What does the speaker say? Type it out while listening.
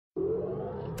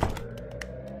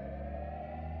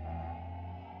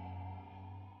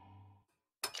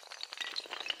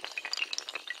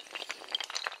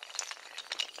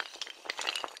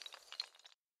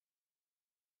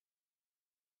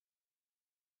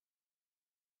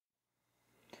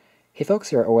Hey folks,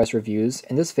 here at OS Reviews.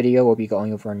 In this video, we'll be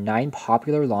going over 9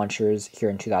 popular launchers here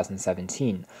in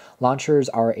 2017. Launchers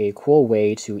are a cool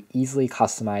way to easily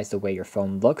customize the way your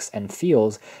phone looks and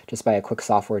feels just by a quick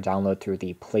software download through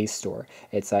the Play Store.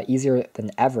 It's easier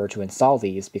than ever to install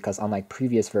these because unlike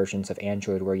previous versions of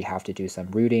Android where you have to do some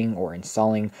rooting or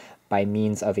installing by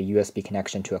means of a USB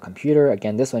connection to a computer.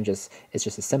 Again, this one is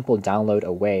just a simple download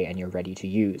away and you're ready to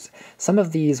use. Some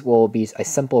of these will be a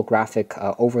simple graphic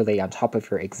overlay on top of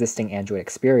your existing Android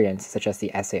experience, such as the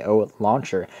Sao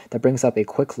Launcher, that brings up a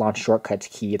quick launch shortcut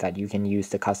key that you can use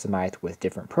to customize with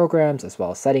different programs as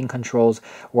well as setting controls,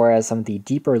 whereas some of the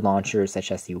deeper launchers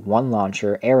such as the One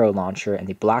Launcher, Arrow Launcher, and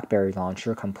the Blackberry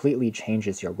Launcher completely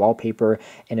changes your wallpaper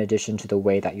in addition to the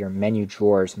way that your menu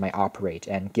drawers might operate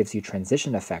and gives you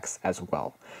transition effects as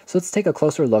well. So let's take a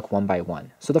closer look one by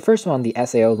one. So the first one, the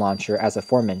Sao Launcher, as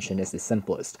aforementioned, is the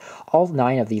simplest. All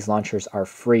 9 of these launchers are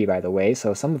free, by the way,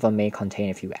 so some of them may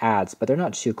contain a few ads, but they're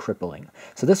not too crippling.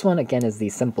 So this one, again, is the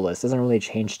simplest. Doesn't really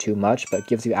change too much, but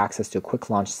gives you access to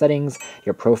quick launch settings,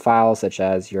 your profiles, such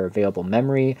as your available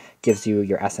memory, gives you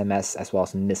your SMS as well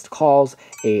as missed calls,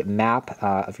 a map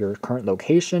of your current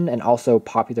location, and also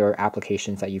popular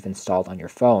applications that you've installed on your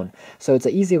phone. So it's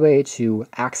an easy way to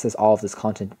access all of this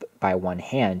content by one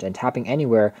hand, and tapping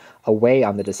anywhere away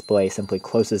on the display simply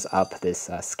closes up this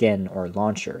skin or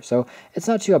launcher. So it's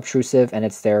not too obtrusive and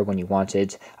it's there when you want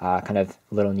it, kind of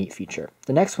a little neat feature.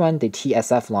 The next one, the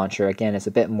TSF launcher, again is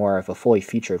a bit more of a fully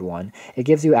featured one. It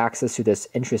gives you access to this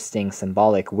interesting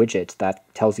symbolic widget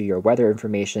that tells you your weather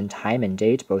information, time and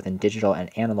date, both in digital and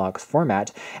analog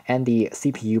format, and the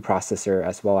CPU processor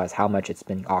as well as how much it's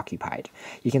been occupied.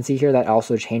 You can see here that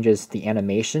also changes the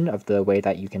animation of the way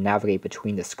that you can navigate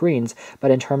between the screens,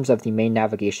 but in terms of the main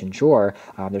navigation drawer,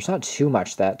 there's not too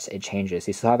much that it changes.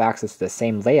 You still have access to the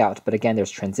same layout, but again, there's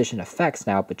transition effects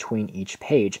now between each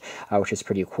page, which is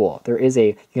pretty cool. There is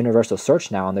a universal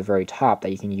search now on the very top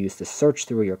that you can use to search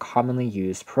through your commonly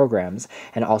used programs,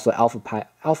 and also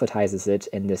alphabetizes it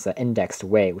in this indexed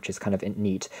way, which is kind of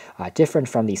neat. Different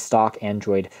from the stock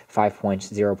Android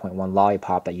 5.0.1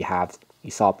 Lollipop that you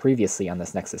saw previously on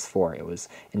this Nexus 4. It was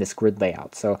in this grid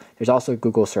layout. So there's also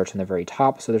Google search on the very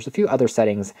top. So there's a few other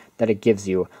settings that it gives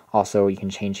you. Also, you can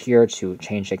change here to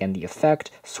change, again, the effect,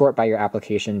 sort by your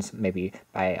applications, maybe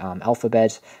by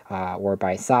alphabet or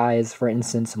by size, for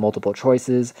instance, multiple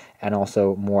choices, and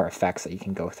also more effects that you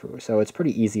can go through. So it's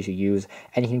pretty easy to use,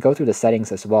 and you can go through the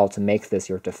settings as well to make this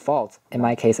your default. In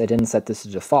my case, I didn't set this to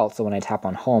default, so when I tap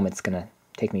on home, it's going to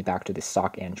take me back to the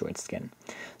stock Android skin.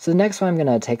 So the next one I'm going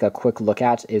to take a quick look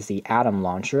at is the Atom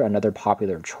Launcher, another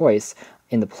popular choice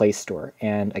in the Play Store.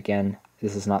 And again,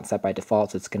 this is not set by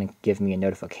default, so it's going to give me a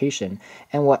notification.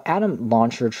 And what Atom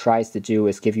Launcher tries to do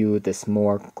is give you this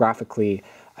more graphically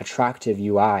attractive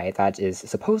UI that is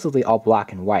supposedly all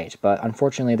black and white, but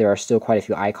unfortunately there are still quite a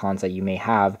few icons that you may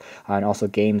have, and also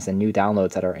games and new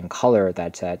downloads that are in color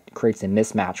that creates a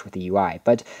mismatch with the UI.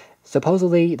 But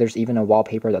supposedly, there's even a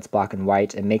wallpaper that's black and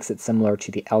white. It makes it similar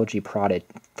to the LG Prada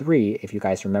 3, if you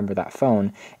guys remember that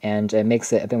phone, and it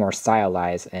makes it a bit more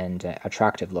stylized and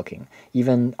attractive looking.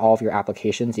 Even all of your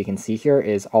applications you can see here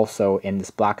is also in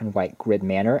this black and white grid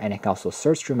manner, and it can also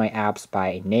search through my apps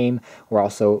by name or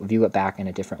also view it back in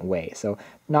a different way. So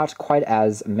not quite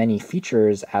as many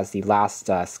features as the last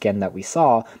skin that we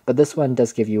saw, but this one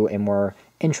does give you a more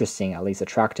interesting, at least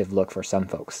attractive look for some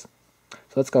folks.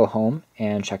 So let's go home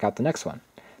and check out the next one.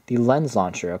 The Lens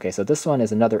Launcher. Okay, so this one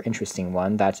is another interesting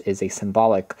one that is a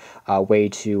symbolic way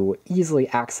to easily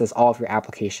access all of your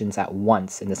applications at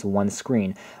once in this one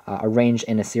screen, arranged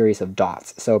in a series of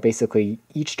dots. So basically,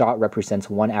 each dot represents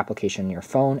one application on your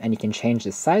phone, and you can change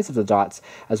the size of the dots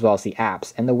as well as the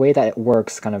apps. And the way that it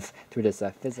works kind of through this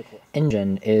physical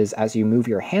engine is as you move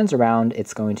your hands around,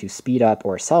 it's going to speed up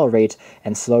or accelerate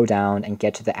and slow down and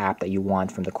get to the app that you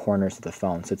want from the corners of the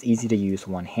phone. So it's easy to use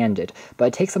one-handed, but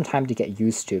it takes some time to get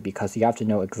used to because you have to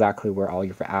know exactly where all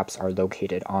your apps are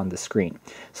located on the screen.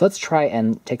 So let's try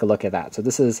and take a look at that. So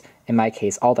this is, in my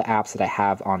case, all the apps that I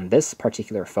have on this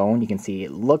particular phone. You can see it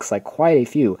looks like quite a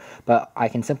few, but I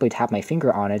can simply tap my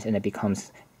finger on it and it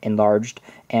becomes enlarged,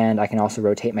 and I can also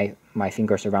rotate my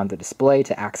fingers around the display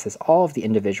to access all of the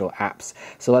individual apps.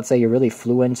 So let's say you're really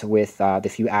fluent with the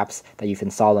few apps that you've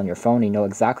installed on your phone and you know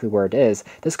exactly where it is.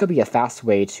 This could be a fast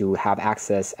way to have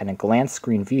access and a glance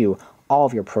screen view all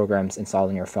of your programs installed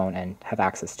on your phone and have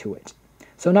access to it.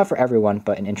 So not for everyone,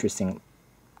 but an interesting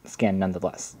skin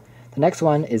nonetheless. The next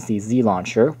one is the Z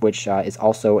Launcher, which is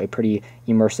also a pretty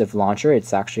immersive launcher.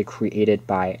 It's actually created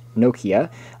by Nokia,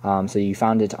 so you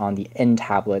found it on the N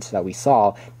tablet that we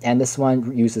saw, and this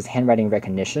one uses handwriting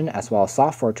recognition as well as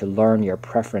software to learn your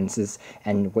preferences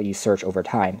and what you search over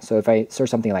time. So if I search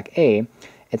something like A,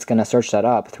 it's going to search that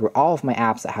up through all of my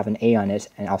apps that have an A on it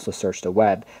and also search the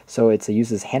web. So it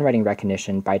uses handwriting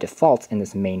recognition by default in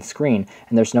this main screen,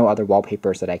 and there's no other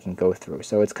wallpapers that I can go through.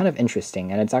 So it's kind of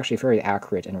interesting, and it's actually very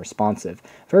accurate and responsive.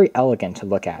 Very elegant to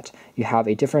look at. You have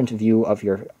a different view of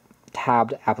your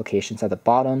tabbed applications at the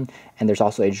bottom, and there's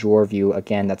also a drawer view,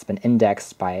 again, that's been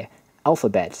indexed by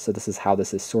alphabet. So this is how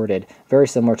this is sorted. Very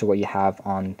similar to what you have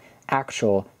on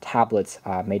actual tablets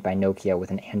made by Nokia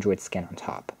with an Android skin on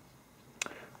top.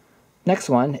 Next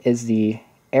one is the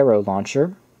Arrow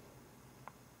Launcher.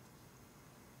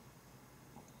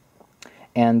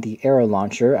 And the Arrow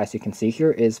Launcher, as you can see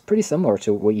here, is pretty similar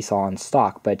to what you saw in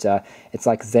stock, but it's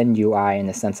like Zen Ui in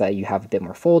the sense that you have a bit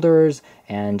more folders,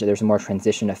 and there's more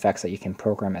transition effects that you can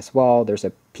program as well. There's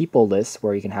a people list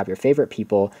where you can have your favorite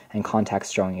people and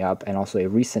contacts showing up, and also a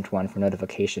recent one for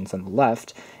notifications on the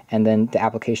left. And then the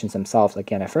applications themselves,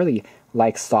 again, are fairly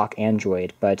like stock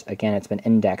Android, but again, it's been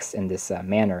indexed in this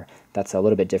manner that's a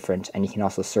little bit different, and you can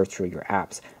also search through your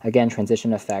apps. Again,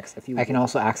 transition effects. I can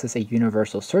also access a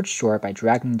universal search store by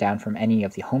dragging down from any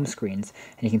of the home screens,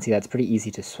 and you can see that's pretty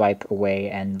easy to swipe away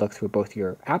and look through both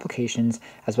your applications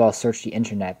as well as search the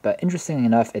internet. But interestingly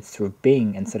enough, it's through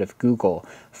Bing instead of Google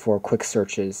for quick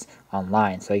searches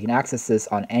online. So you can access this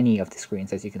on any of the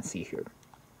screens, as you can see here.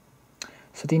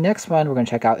 So the next one we're going to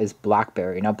check out is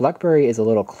Blackberry. Now, Blackberry is a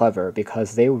little clever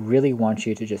because they really want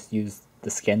you to just use the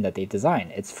skin that they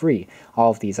design. It's free.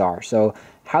 All of these are. So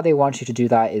how they want you to do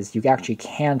that is you actually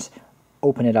can't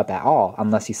open it up at all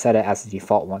unless you set it as the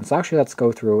default one. So actually, let's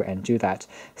go through and do that.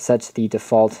 Set the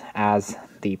default as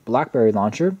the Blackberry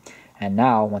Launcher. And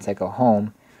now, once I go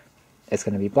home, it's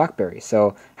going to be Blackberry.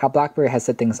 So how Blackberry has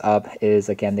set things up is,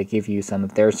 again, they give you some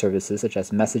of their services, such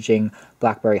as messaging,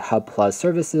 Blackberry Hub Plus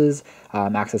services,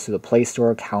 access to the Play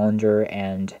Store, calendar,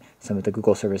 and some of the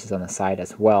Google services on the side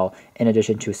as well, in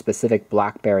addition to specific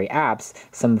Blackberry apps,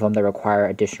 some of them that require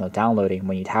additional downloading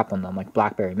when you tap on them, like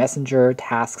Blackberry Messenger,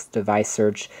 Tasks, Device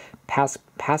Search,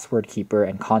 Password Keeper,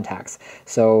 and Contacts.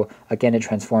 So again, it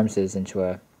transforms this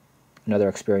into another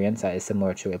experience that is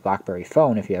similar to a BlackBerry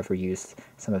phone if you ever used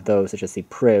some of those, such as the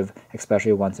Priv,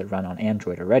 especially ones that run on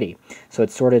Android already. So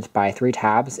it's sorted by 3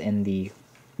 tabs in the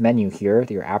menu here,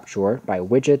 your app drawer, by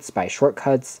widgets, by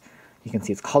shortcuts. You can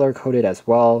see it's color-coded as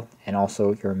well, and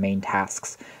also your main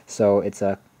tasks. So it's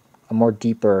a more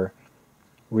deeper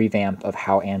revamp of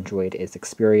how Android is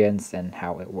experienced and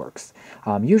how it works.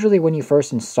 Usually when you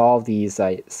first install these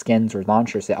skins or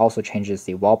launchers, it also changes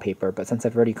the wallpaper, but since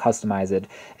I've already customized it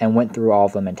and went through all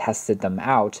of them and tested them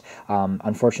out,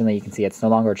 unfortunately you can see it's no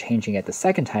longer changing it the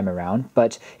second time around,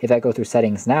 but if I go through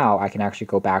settings now, I can actually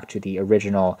go back to the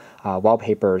original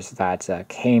wallpapers that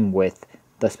came with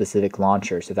the specific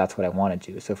launcher, so that's what I want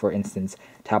to do. So for instance,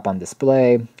 tap on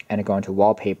display and go into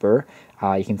wallpaper.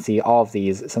 You can see all of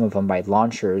these, some of them by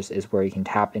launchers is where you can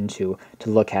tap into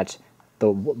to look at the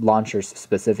launcher's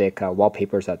specific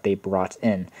wallpapers that they brought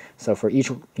in. So for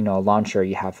each launcher,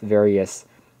 you have various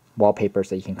wallpapers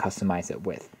that you can customize it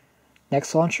with.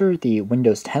 Next launcher, the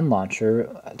Windows 10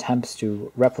 launcher, attempts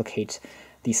to replicate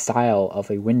the style of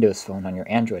a Windows phone on your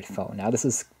Android phone. Now this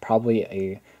is probably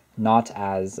a not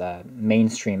as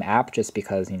mainstream app, just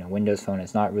because Windows Phone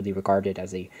is not really regarded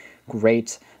as a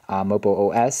great mobile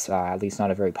OS, at least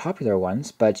not a very popular one.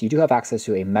 But you do have access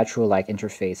to a Metro-like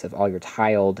interface of all your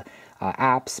tiled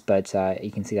apps, but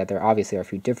you can see that there obviously are a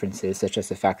few differences, such as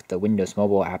the fact that the Windows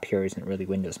Mobile app here isn't really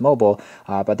Windows Mobile,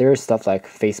 but there is stuff like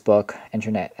Facebook,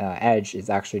 Internet Edge is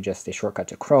actually just a shortcut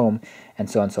to Chrome, and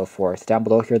so on and so forth. Down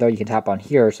below here, though, you can tap on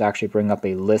here to actually bring up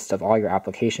a list of all your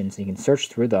applications, and you can search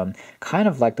through them, kind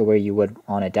of like the way you would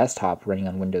on a desktop running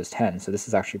on Windows 10, so this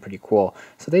is actually pretty cool.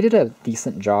 So they did a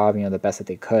decent job, the best that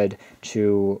they could,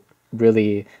 to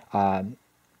really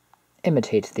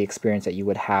imitate the experience that you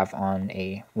would have on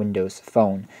a Windows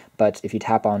phone. But if you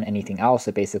tap on anything else,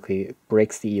 it basically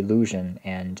breaks the illusion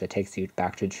and takes you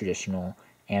back to the traditional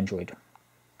Android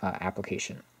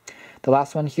application. The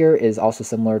last one here is also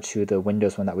similar to the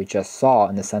Windows one that we just saw,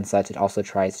 in the sense that it also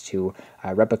tries to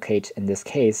replicate, in this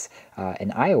case, an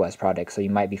iOS product. So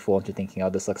you might be fooled into thinking, oh,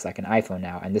 this looks like an iPhone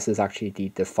now, and this is actually the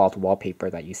default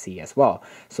wallpaper that you see as well.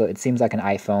 So it seems like an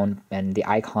iPhone, and the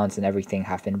icons and everything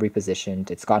have been repositioned.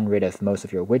 It's gotten rid of most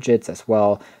of your widgets as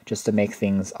well, just to make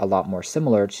things a lot more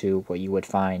similar to what you would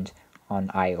find on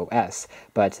iOS.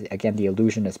 But again, the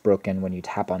illusion is broken when you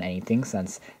tap on anything,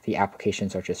 since the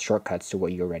applications are just shortcuts to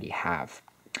what you already have.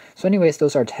 So anyways,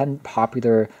 those are 10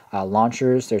 popular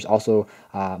launchers. There's also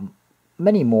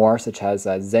many more, such as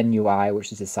Zen Ui,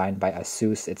 which is designed by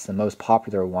ASUS. It's the most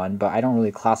popular one, but I don't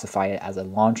really classify it as a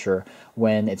launcher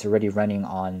when it's already running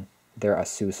on their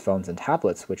ASUS phones and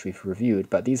tablets, which we've reviewed.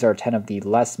 But these are 10 of the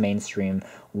less mainstream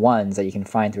ones that you can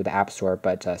find through the App Store,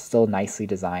 but still nicely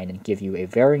designed and give you a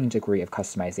varying degree of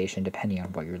customization depending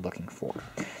on what you're looking for.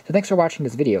 So thanks for watching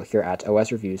this video here at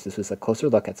OS Reviews. This was a closer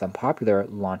look at some popular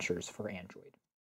launchers for Android.